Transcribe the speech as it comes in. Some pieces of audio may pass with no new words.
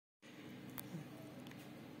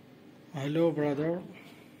Hello brother,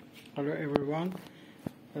 hello everyone.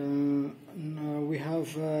 Now we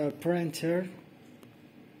have a printer,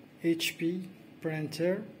 HP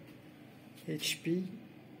printer, HP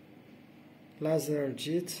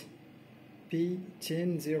LazerJet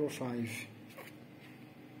P1005.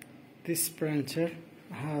 This printer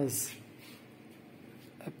has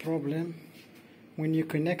a problem when you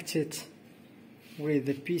connect it with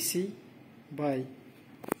the PC by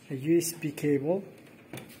a USB cable.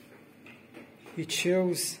 It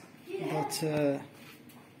shows that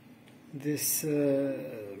this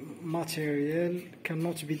material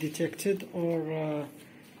cannot be detected, or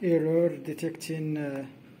error detecting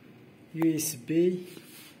USB.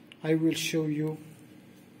 I will show you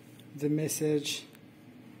the message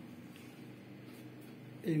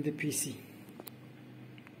in the PC.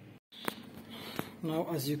 Now,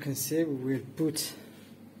 as you can see, we will put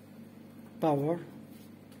power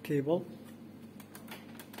cable.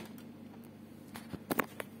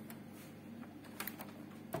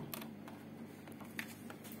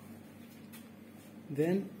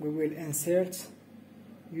 Then we will insert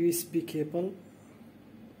USB cable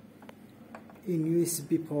in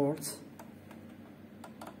USB port.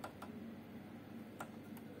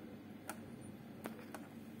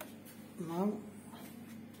 Now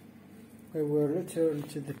we will return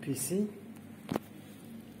to the PC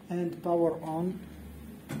and power on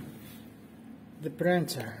the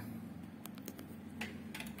printer.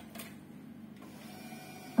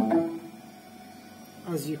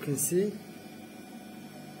 As you can see,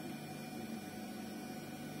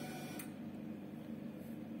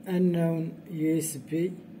 unknown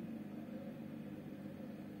USB,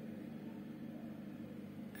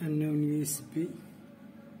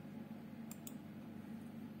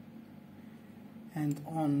 and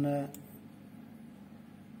on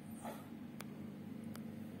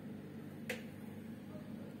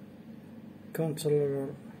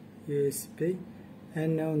controller USB,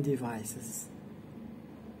 unknown device.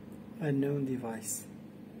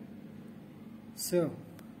 So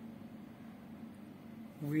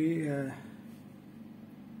we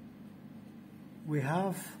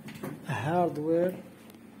have a hardware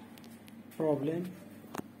problem.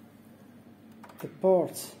 The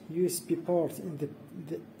port, USB port in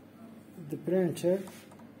the printer,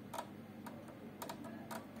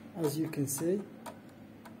 as you can see.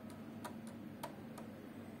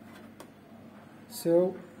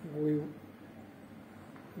 So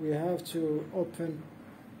we have to open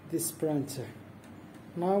this printer.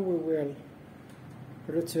 Now we will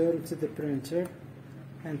return to the printer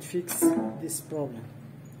and fix this problem.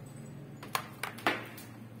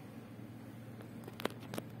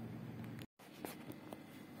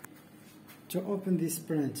 To open this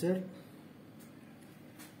printer,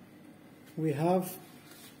 we have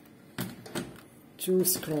two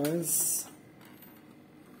screws,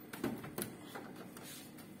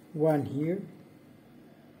 one here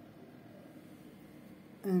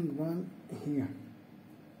and one here.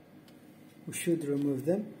 We should remove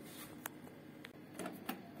them.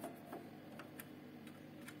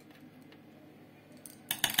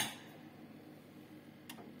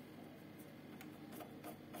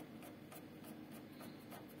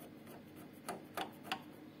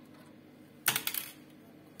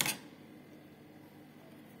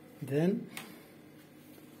 Then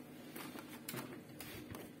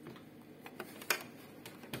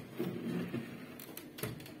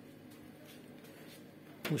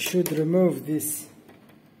we should remove this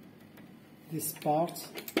part.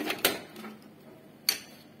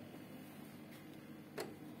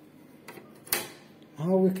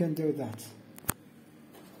 How we can do that?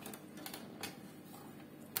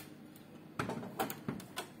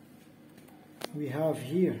 We have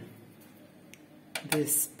here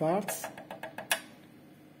this part.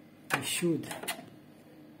 We should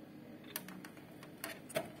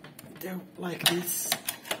do like this,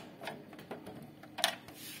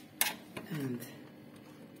 and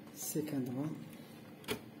second one.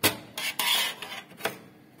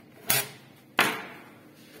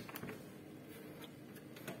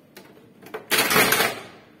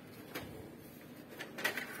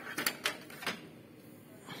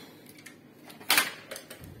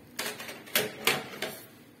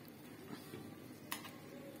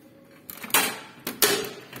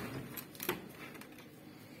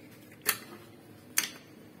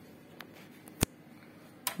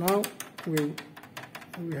 Now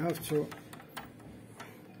we have to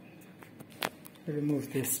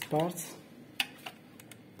remove this part.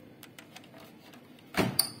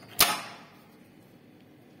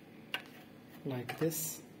 Like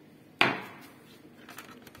this.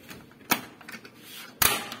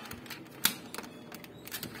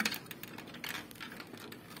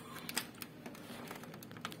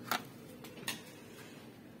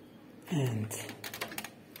 and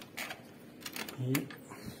here,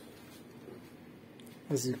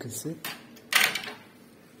 as you can see.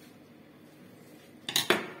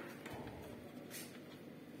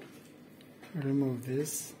 Remove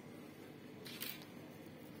this,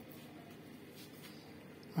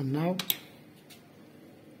 and now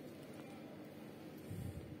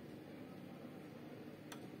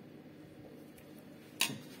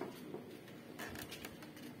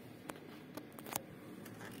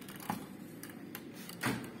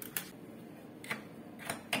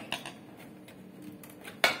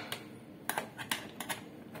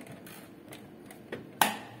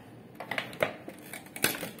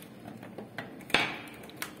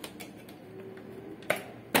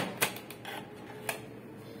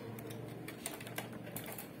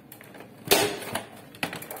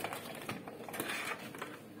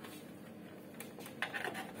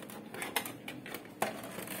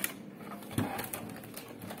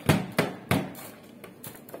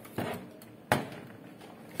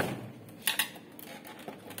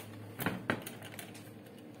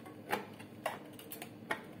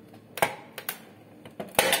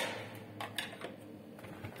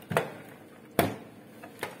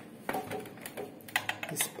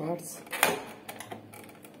these parts.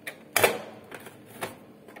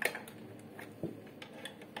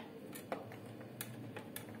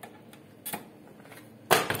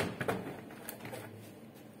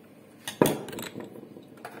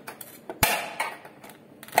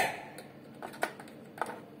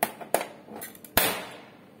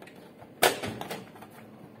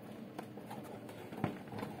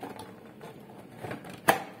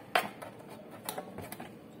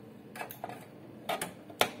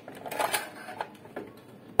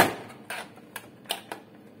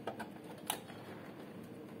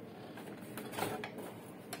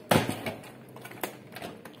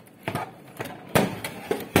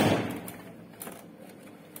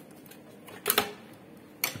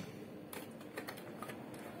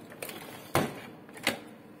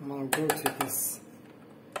 Now go to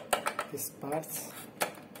this part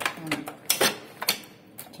and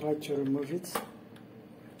try to remove it.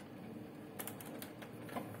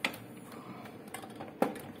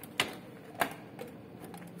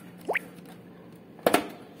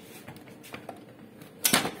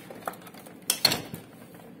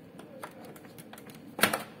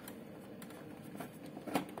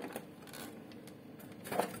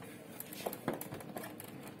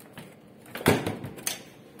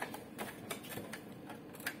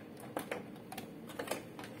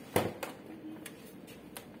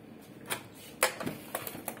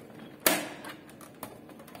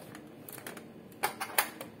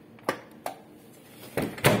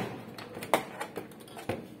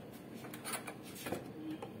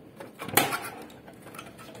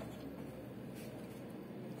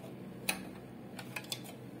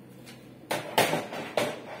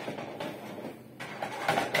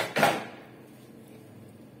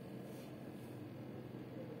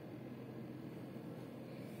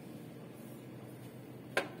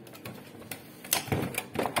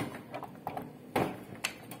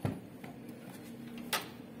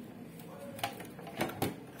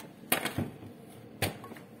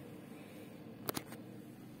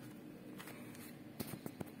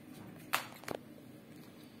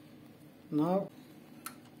 Now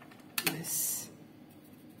this,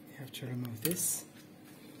 you have to remove this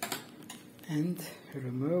and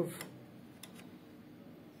remove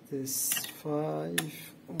this 5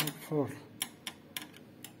 or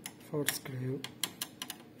 4 screw.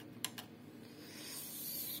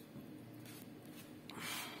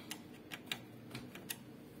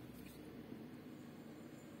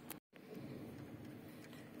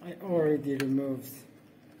 I already removed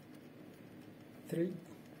 3.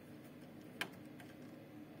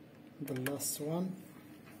 The last one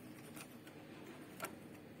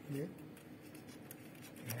here,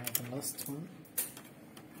 we have the last one.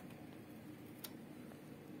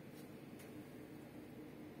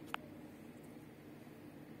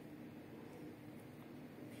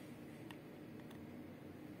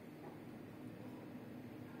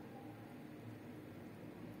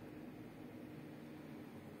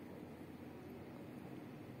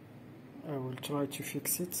 I will try to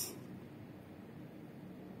fix it.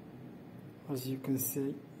 As you can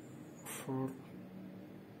see,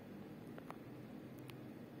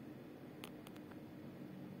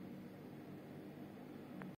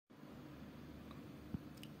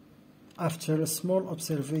 after a small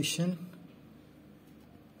observation,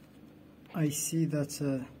 I see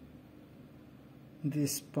that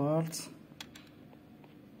this part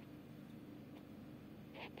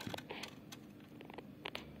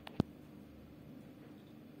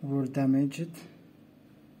were damaged.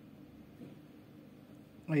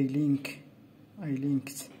 I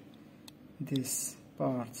linked this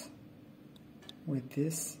part with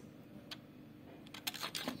this.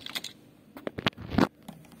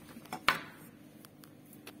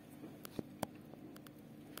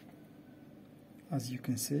 As you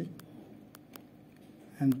can see,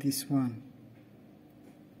 and this one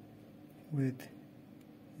with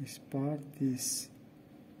this part, this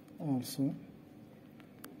also,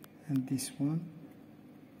 and this one,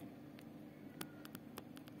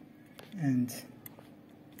 and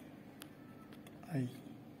I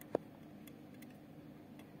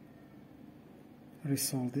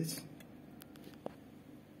resolved it.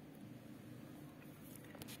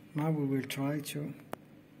 Now we will try to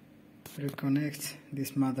reconnect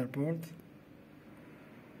this motherboard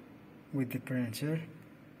with the printer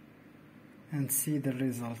and see the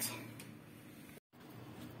result.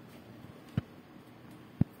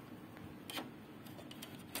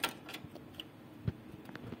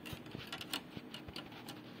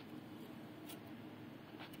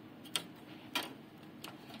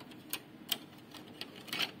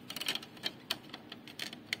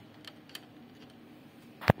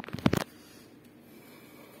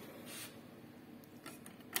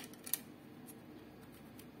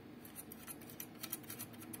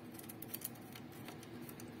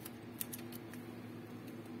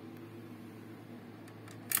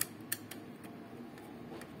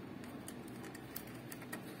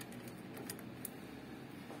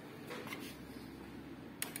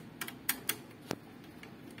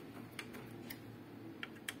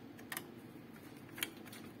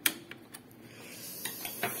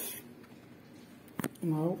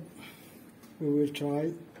 Now we will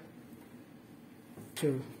try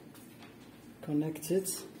to connect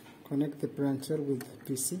the printer with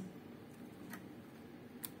the PC.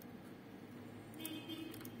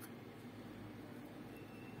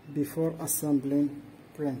 Before assembling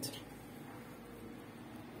printer.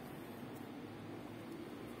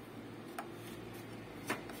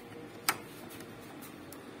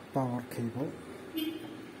 Power cable.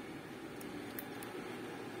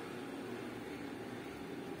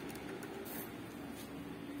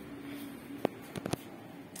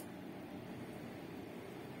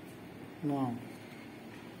 Now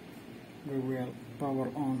we will power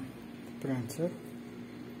on the printer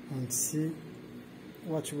and see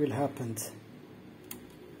what will happen.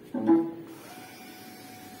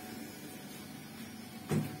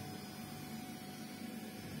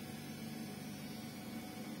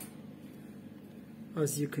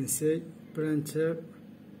 As you can see, printer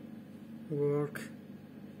work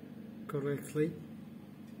correctly,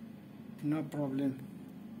 no problem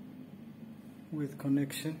with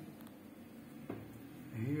connection.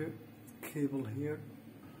 Here, cable here,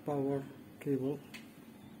 power cable.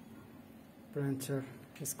 Printer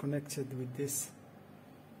is connected with this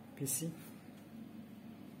PC.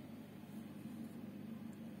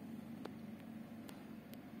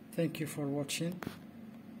 Thank you for watching,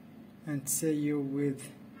 and see you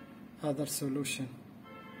with other solution.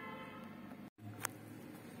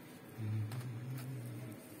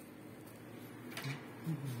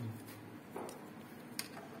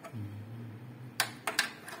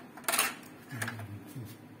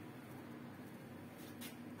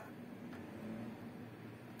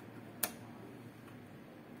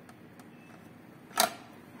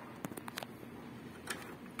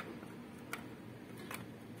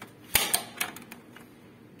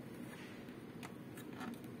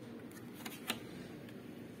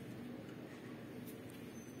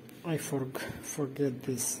 I forget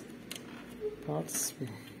these parts.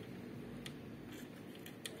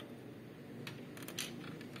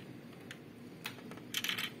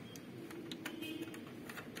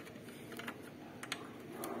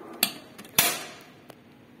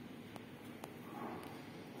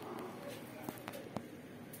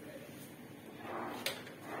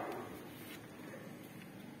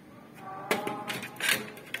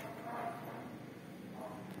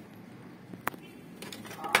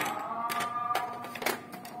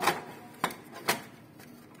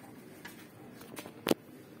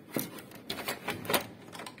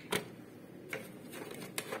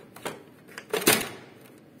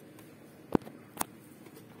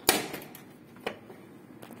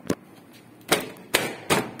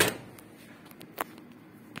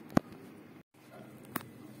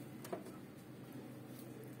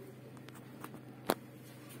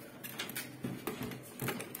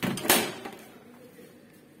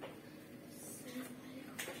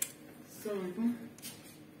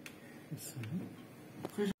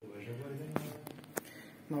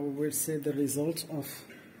 Now we will see the result of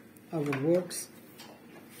our works.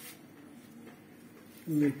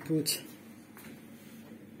 we'll put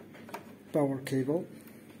power cable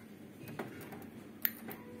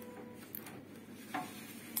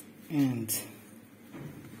and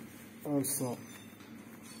also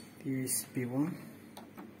the USB one.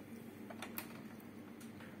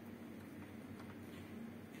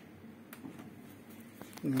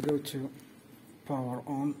 And go to power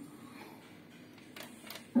on.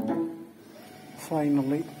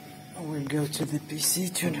 Finally, we'll go to the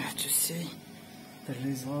PC to see the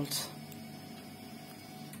result.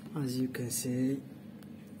 As you can see,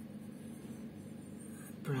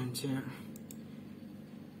 the printer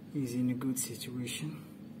is in a good situation.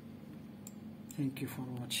 Thank you for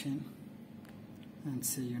watching and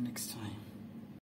see you next time.